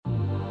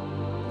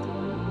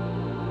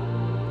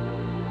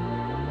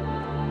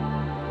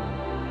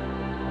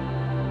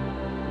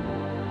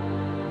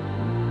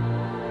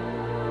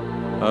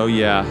Oh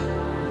yeah,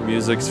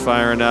 music's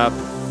firing up.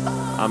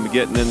 I'm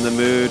getting in the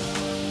mood.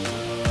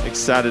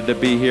 Excited to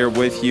be here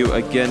with you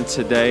again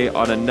today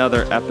on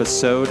another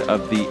episode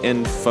of the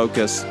In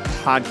Focus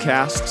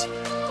podcast,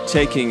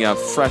 taking a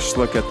fresh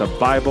look at the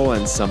Bible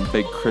and some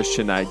big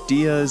Christian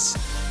ideas,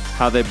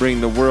 how they bring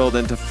the world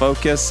into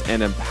focus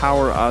and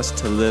empower us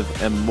to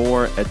live a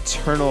more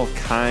eternal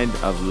kind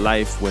of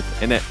life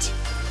within it.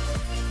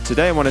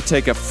 Today I want to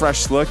take a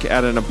fresh look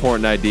at an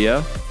important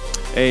idea,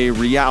 a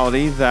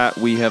reality that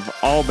we have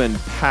all been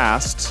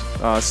past,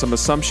 some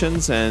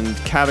assumptions and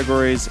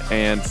categories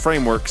and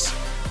frameworks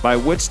by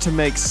which to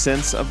make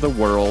sense of the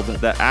world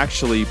that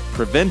actually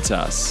prevent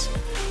us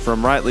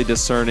from rightly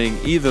discerning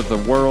either the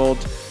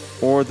world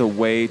or the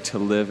way to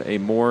live a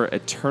more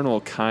eternal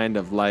kind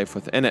of life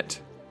within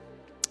it.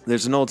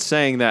 There's an old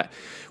saying that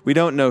we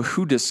don't know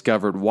who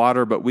discovered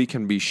water, but we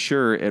can be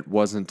sure it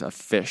wasn't a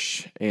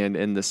fish. And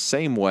in the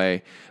same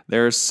way,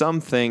 there are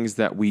some things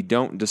that we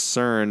don't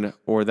discern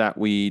or that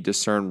we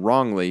discern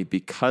wrongly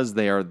because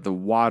they are the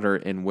water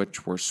in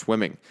which we're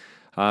swimming.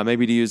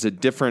 Maybe to use a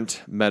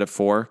different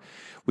metaphor,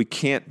 we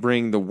can't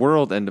bring the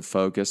world into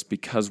focus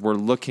because we're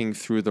looking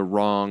through the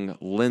wrong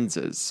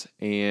lenses.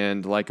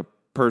 And like a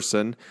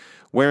person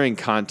wearing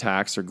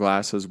contacts or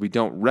glasses, we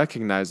don't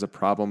recognize the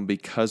problem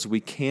because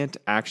we can't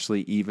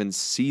actually even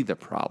see the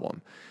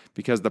problem.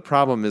 Because the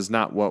problem is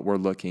not what we're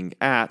looking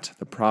at.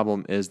 The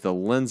problem is the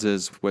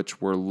lenses which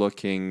we're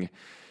looking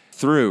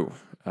through.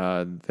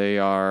 They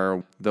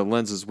are the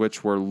lenses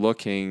which we're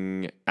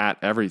looking at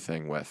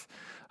everything with.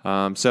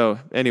 So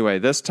anyway,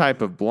 this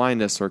type of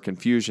blindness or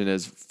confusion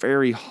is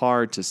very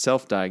hard to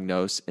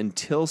self-diagnose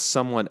until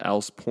someone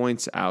else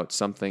points out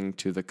something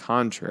to the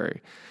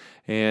contrary.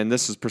 And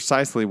this is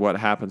precisely what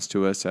happens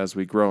to us as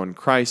we grow in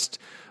Christ,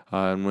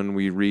 and when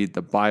we read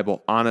the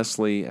Bible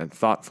honestly and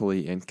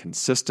thoughtfully and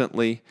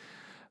consistently.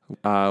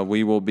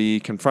 We will be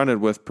confronted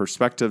with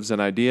perspectives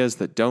and ideas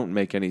that don't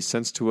make any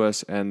sense to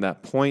us and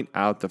that point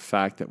out the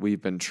fact that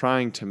we've been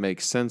trying to make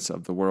sense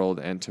of the world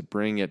and to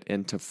bring it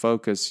into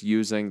focus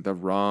using the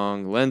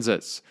wrong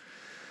lenses.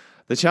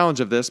 The challenge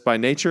of this by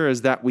nature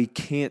is that we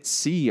can't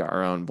see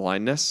our own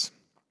blindness,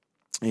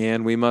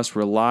 and we must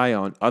rely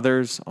on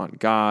others, on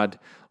God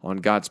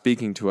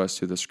speaking to us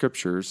through the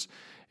Scriptures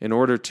in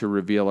order to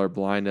reveal our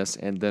blindness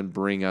and then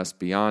bring us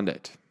beyond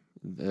it.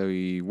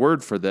 The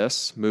word for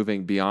this,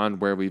 moving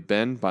beyond where we've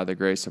been by the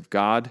grace of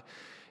God,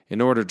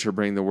 in order to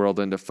bring the world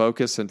into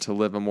focus and to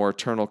live a more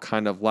eternal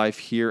kind of life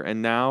here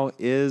and now,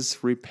 is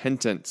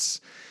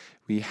repentance.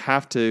 We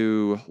have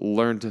to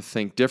learn to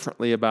think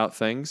differently about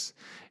things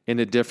in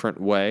a different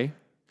way,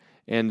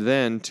 and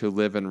then to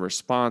live in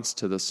response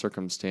to the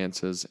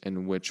circumstances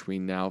in which we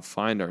now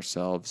find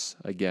ourselves,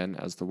 again,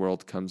 as the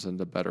world comes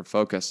into better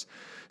focus.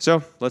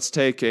 So let's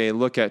take a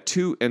look at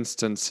two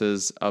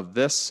instances of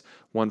this,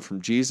 one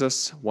from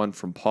Jesus, one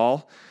from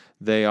Paul.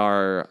 They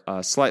are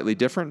slightly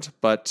different,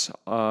 but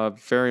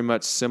very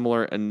much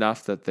similar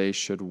enough that they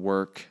should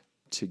work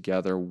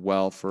together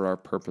well for our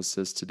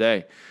purposes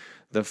today.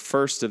 The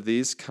first of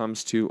these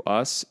comes to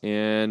us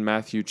in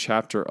Matthew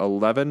chapter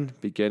 11,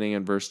 beginning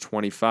in verse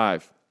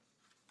 25.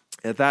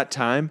 At that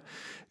time,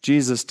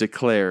 Jesus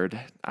declared,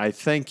 "I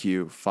thank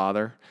you,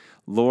 Father,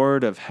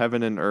 Lord of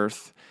heaven and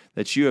earth,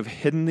 that you have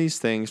hidden these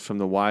things from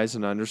the wise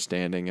and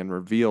understanding and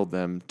revealed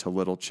them to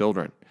little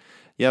children.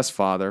 Yes,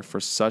 Father, for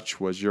such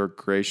was your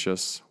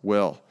gracious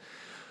will.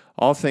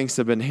 All things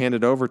have been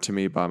handed over to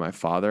me by my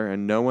Father,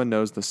 and no one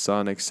knows the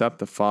Son except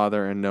the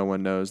Father, and no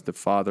one knows the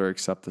Father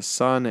except the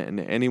Son, and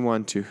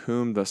anyone to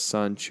whom the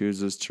Son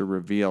chooses to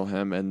reveal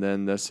him." And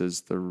then this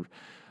is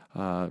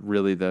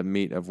really the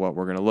meat of what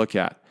we're going to look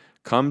at.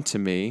 "Come to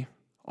me,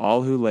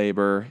 all who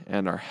labor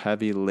and are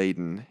heavy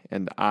laden,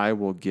 and I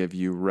will give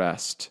you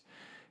rest.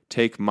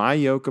 Take my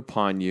yoke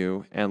upon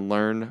you and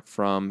learn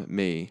from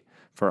me,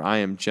 for I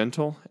am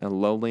gentle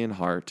and lowly in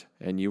heart,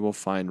 and you will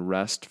find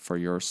rest for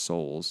your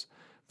souls.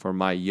 For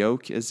my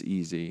yoke is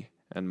easy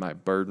and my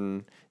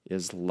burden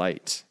is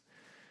light."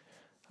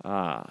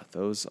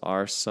 Those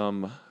are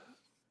some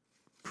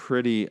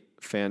pretty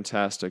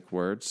fantastic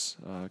words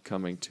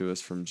coming to us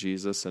from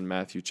Jesus in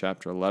Matthew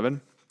chapter 11.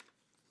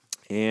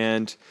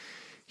 And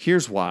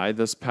here's why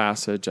this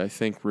passage, I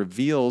think,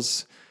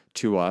 reveals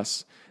to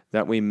us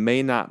that we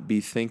may not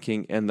be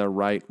thinking in the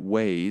right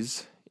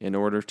ways in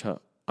order to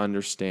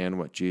understand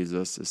what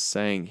Jesus is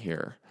saying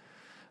here.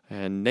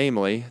 And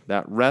namely,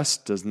 that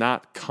rest does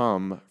not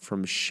come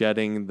from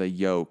shedding the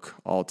yoke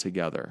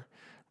altogether.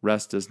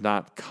 Rest does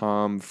not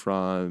come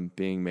from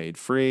being made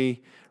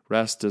free.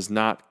 Rest does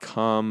not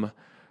come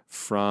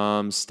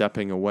from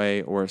stepping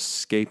away or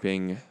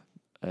escaping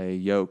a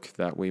yoke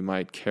that we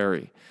might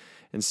carry.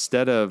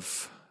 Instead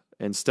of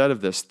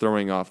this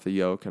throwing off the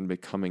yoke and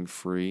becoming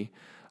free,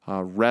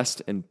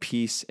 rest and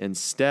peace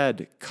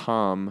instead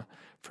come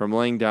from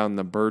laying down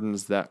the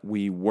burdens that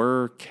we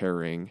were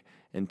carrying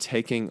and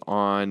taking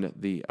on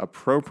the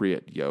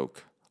appropriate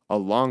yoke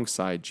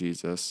alongside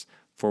Jesus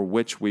for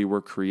which we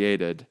were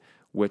created,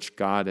 which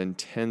God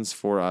intends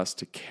for us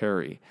to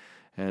carry.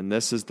 And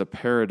this is the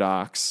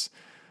paradox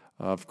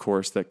of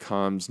course, that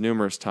comes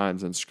numerous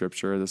times in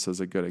Scripture. This is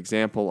a good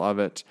example of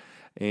it.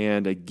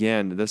 And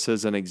again, this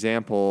is an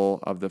example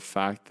of the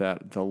fact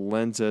that the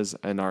lenses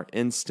and our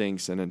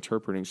instincts in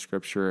interpreting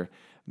Scripture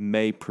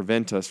may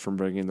prevent us from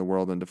bringing the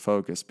world into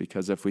focus,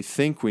 because if we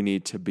think we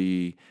need to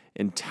be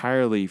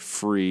entirely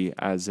free,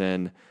 as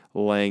in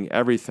laying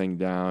everything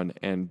down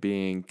and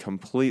being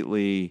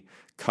completely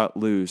cut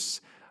loose,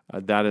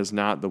 that is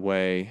not the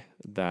way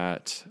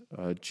that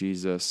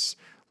Jesus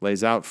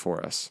lays out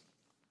for us.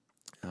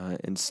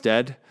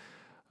 Instead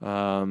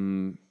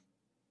of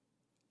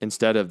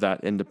that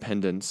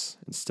independence,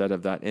 instead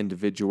of that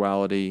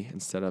individuality,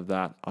 instead of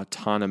that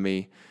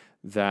autonomy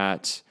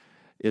that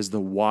is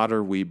the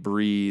water we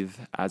breathe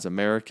as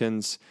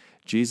Americans,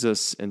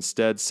 Jesus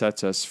instead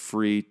sets us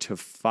free to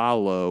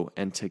follow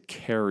and to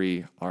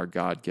carry our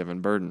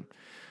God-given burden.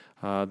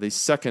 The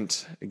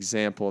second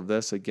example of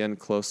this, again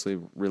closely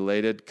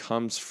related,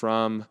 comes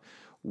from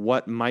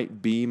what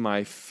might be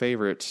my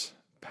favorite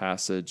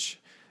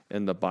passage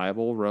in the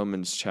Bible,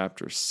 Romans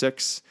chapter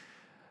 6.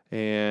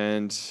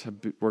 And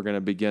we're going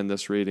to begin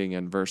this reading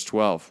in verse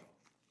 12.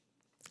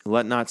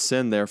 Let not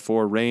sin,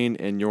 therefore, reign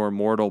in your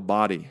mortal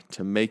body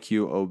to make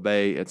you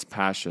obey its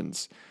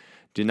passions.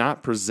 Do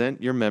not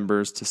present your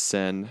members to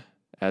sin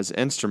as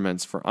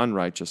instruments for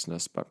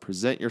unrighteousness, but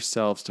present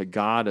yourselves to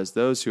God as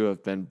those who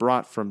have been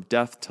brought from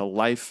death to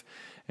life,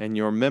 and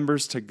your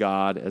members to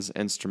God as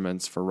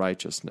instruments for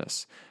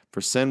righteousness.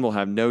 For sin will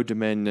have no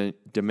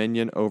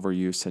dominion over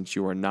you, since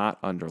you are not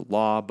under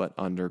law, but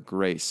under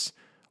grace.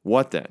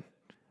 What then?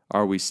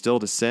 Are we still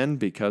to sin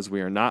because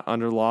we are not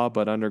under law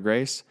but under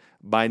grace?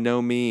 By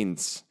no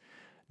means.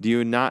 Do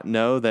you not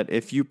know that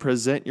if you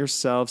present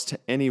yourselves to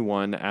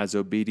anyone as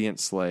obedient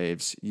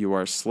slaves, you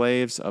are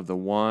slaves of the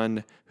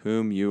one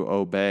whom you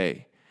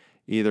obey,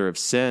 either of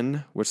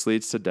sin, which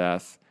leads to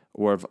death,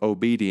 or of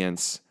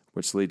obedience,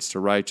 which leads to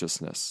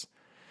righteousness?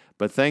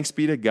 But thanks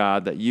be to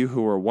God that you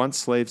who were once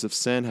slaves of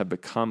sin have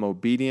become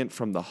obedient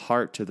from the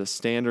heart to the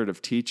standard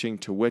of teaching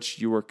to which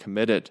you were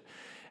committed,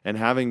 and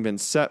having been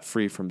set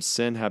free from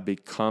sin have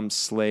become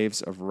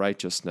slaves of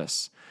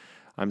righteousness.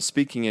 I'm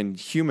speaking in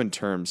human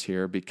terms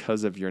here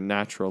because of your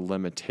natural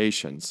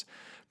limitations.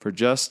 For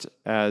just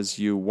as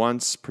you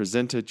once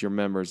presented your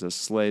members as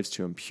slaves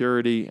to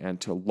impurity and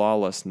to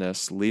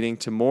lawlessness, leading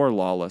to more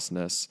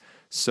lawlessness,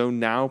 so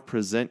now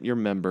present your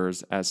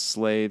members as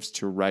slaves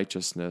to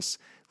righteousness,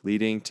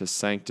 leading to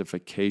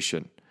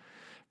sanctification.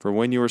 For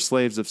when you were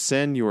slaves of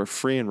sin, you were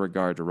free in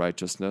regard to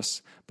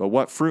righteousness. But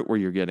what fruit were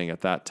you getting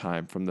at that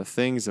time from the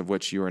things of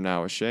which you are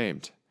now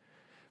ashamed?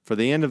 For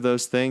the end of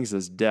those things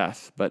is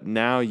death, but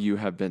now you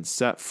have been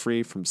set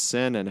free from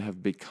sin and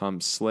have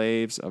become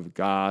slaves of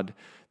God.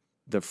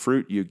 The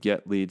fruit you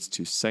get leads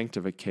to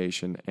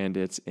sanctification, and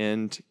its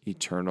end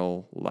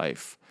eternal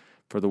life.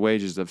 For the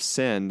wages of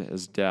sin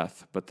is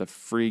death, but the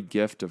free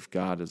gift of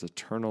God is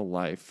eternal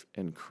life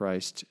in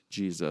Christ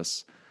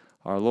Jesus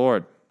our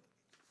Lord.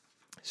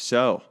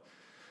 So,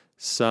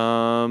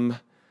 some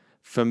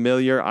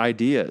familiar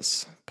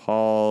ideas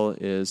Paul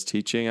is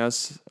teaching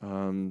us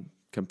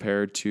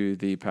compared to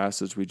the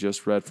passage we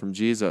just read from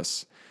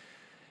Jesus.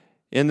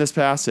 In this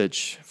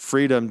passage,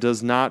 freedom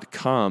does not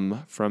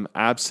come from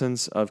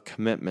absence of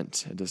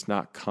commitment. It does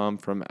not come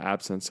from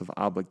absence of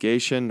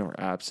obligation or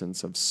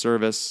absence of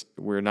service.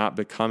 We're not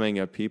becoming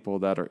a people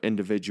that are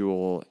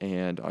individual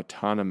and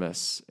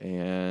autonomous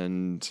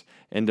and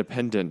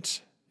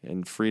independent,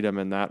 and freedom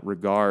in that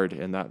regard,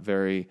 in that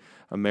very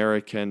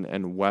American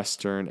and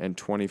Western and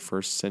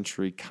 21st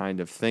century kind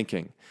of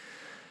thinking.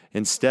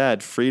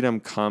 Instead,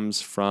 freedom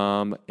comes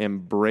from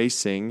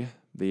embracing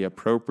the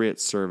appropriate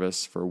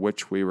service for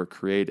which we were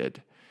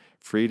created.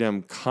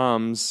 Freedom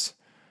comes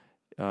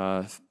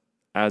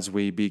as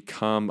we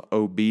become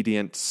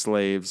obedient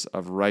slaves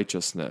of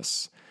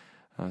righteousness.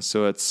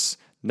 So it's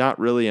not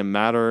really a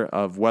matter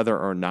of whether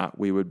or not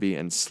we would be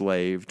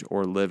enslaved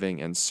or living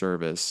in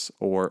service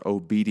or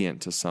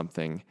obedient to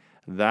something.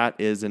 That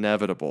is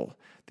inevitable.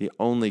 The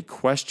only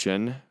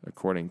question,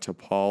 according to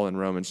Paul in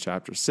Romans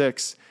chapter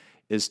 6,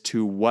 is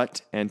to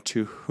what and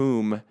to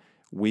whom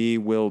we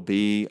will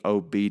be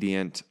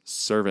obedient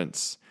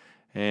servants.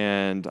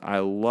 And I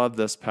love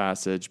this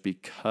passage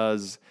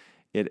because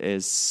it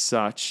is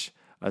such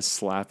a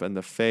slap in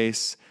the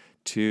face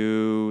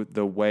to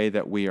the way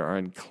that we are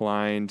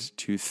inclined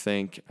to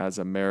think as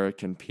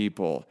American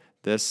people.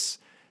 This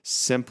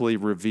simply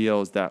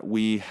reveals that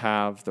we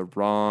have the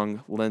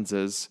wrong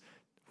lenses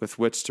with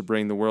which to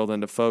bring the world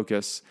into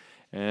focus,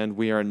 and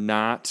we are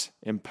not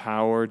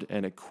empowered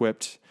and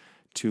equipped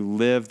to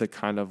live the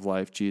kind of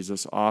life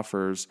Jesus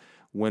offers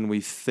when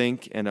we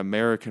think in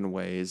American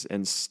ways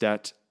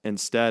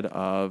instead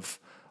of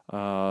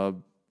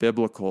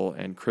biblical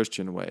and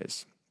Christian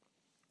ways.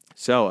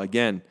 So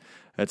again,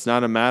 it's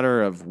not a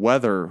matter of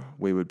whether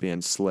we would be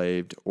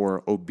enslaved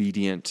or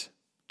obedient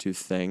to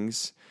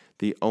things.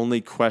 The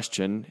only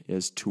question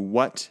is to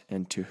what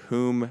and to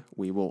whom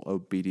we will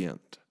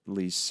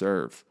obediently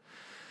serve.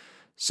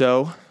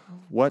 So,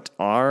 what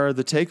are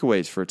the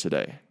takeaways for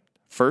today?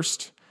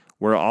 First,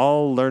 We're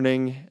all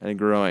learning and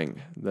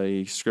growing.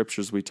 The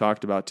scriptures we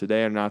talked about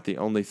today are not the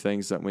only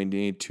things that we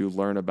need to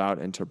learn about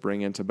and to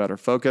bring into better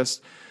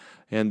focus.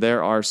 And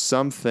there are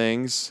some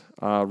things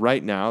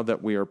right now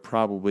that we are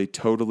probably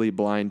totally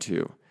blind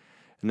to.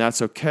 And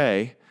that's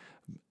okay.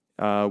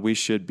 We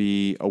should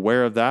be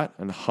aware of that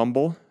and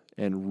humble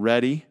and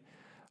ready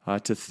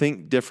to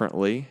think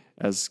differently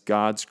as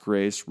God's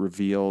grace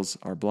reveals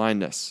our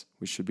blindness.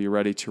 We should be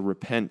ready to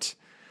repent.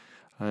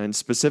 And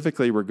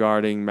specifically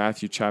regarding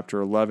Matthew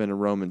chapter 11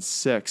 and Romans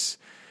 6,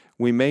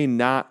 we may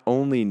not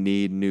only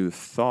need new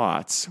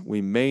thoughts, we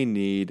may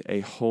need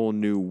a whole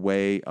new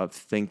way of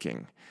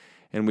thinking.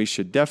 And we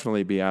should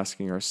definitely be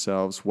asking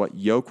ourselves what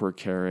yoke we're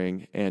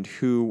carrying and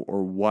who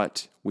or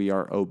what we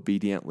are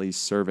obediently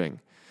serving.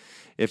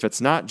 If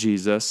it's not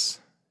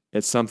Jesus,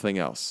 it's something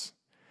else.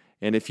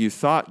 And if you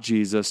thought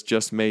Jesus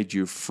just made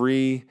you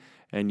free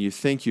and you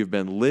think you've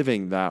been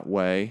living that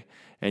way,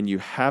 and you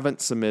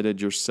haven't submitted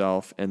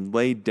yourself and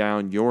laid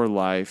down your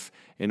life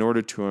in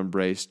order to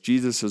embrace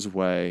Jesus'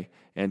 way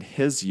and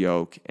his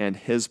yoke and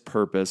his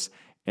purpose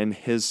and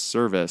his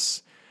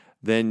service,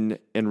 then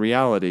in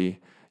reality,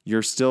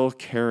 you're still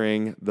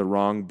carrying the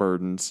wrong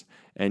burdens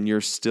and you're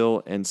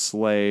still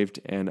enslaved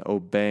and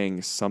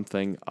obeying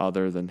something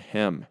other than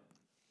him.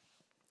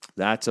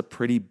 That's a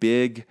pretty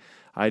big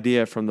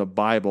idea from the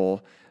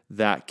Bible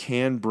that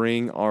can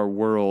bring our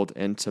world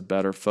into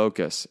better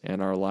focus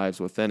and our lives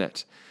within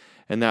it.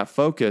 And that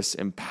focus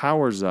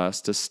empowers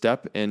us to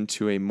step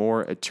into a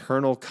more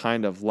eternal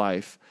kind of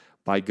life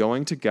by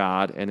going to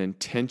God and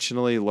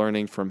intentionally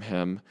learning from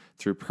him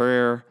through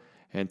prayer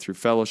and through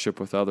fellowship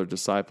with other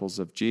disciples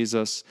of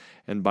Jesus,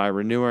 and by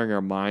renewing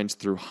our minds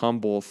through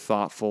humble,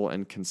 thoughtful,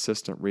 and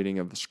consistent reading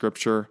of the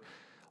Scripture,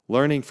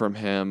 learning from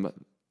him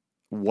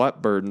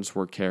what burdens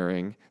we're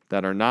carrying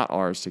that are not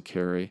ours to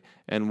carry,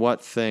 and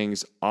what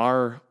things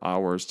are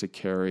ours to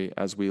carry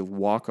as we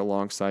walk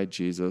alongside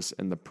Jesus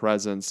in the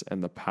presence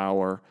and the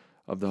power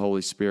of the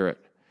Holy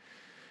Spirit.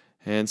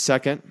 And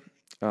second,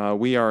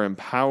 we are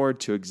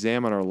empowered to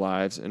examine our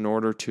lives in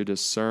order to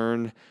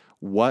discern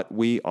what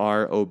we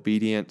are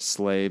obedient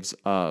slaves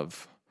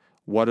of.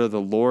 What are the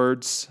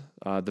Lord's,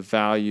 the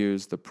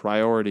values, the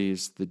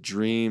priorities, the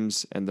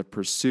dreams, and the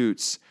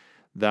pursuits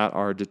that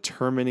are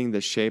determining the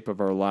shape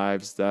of our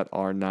lives that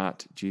are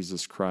not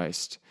Jesus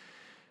Christ?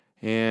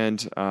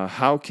 And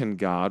how can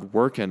God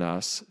work in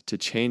us to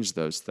change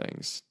those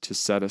things, to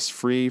set us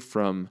free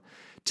from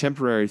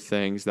temporary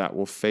things that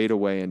will fade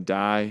away and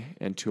die,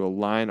 and to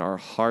align our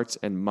hearts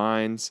and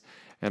minds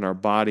and our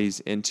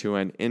bodies into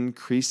an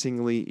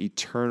increasingly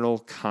eternal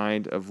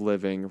kind of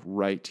living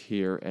right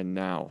here and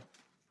now?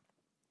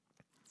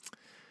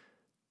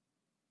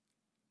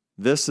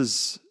 This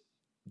is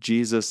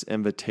Jesus'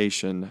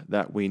 invitation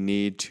that we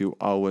need to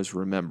always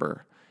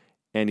remember: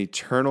 an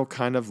eternal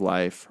kind of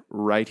life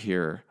right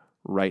here,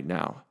 right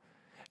now.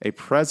 A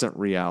present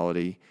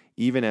reality,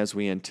 even as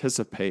we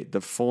anticipate the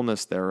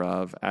fullness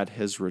thereof at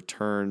his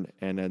return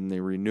and in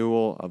the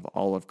renewal of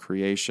all of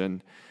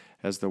creation,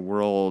 as the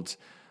world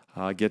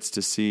gets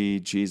to see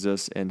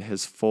Jesus in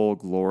his full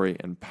glory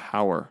and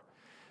power.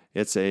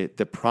 It's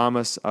the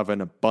promise of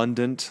an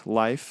abundant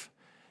life.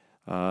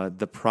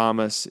 The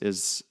promise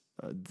is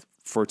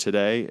for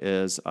today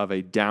is of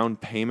a down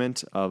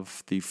payment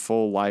of the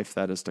full life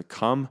that is to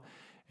come,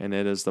 and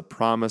it is the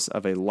promise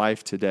of a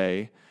life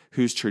today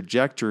whose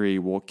trajectory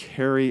will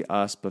carry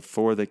us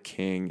before the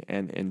King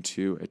and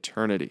into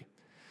eternity.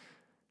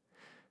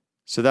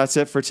 So that's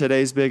it for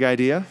today's big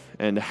idea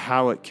and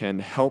how it can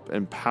help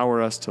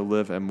empower us to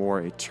live a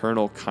more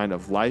eternal kind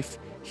of life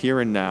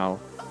here and now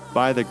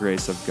by the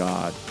grace of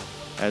God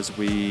as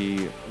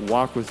we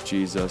walk with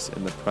Jesus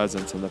in the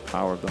presence and the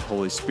power of the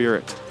Holy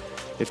Spirit.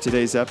 If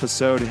today's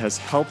episode has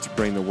helped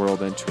bring the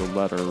world into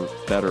a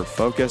better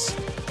focus,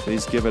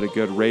 please give it a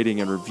good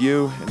rating and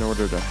review in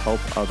order to help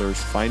others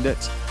find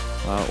it.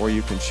 Or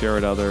you can share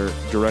it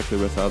directly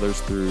with others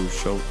through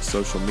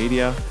social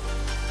media.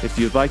 If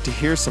you'd like to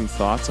hear some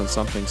thoughts on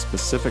something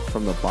specific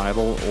from the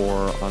Bible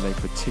or on a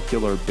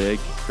particular big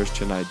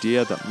Christian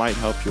idea that might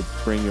help you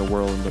bring your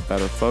world into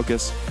better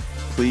focus,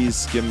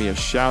 please give me a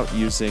shout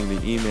using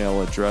the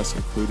email address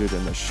included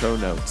in the show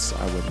notes.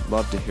 I would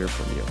love to hear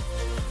from you.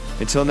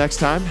 Until next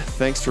time,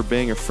 thanks for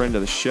being a friend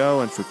of the show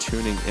and for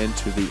tuning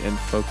into the In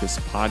Focus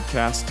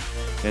podcast.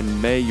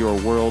 And may your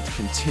world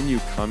continue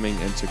coming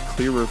into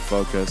clearer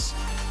focus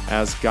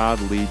as God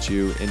leads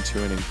you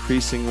into an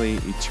increasingly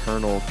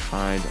eternal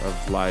kind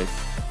of life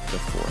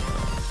before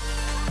him.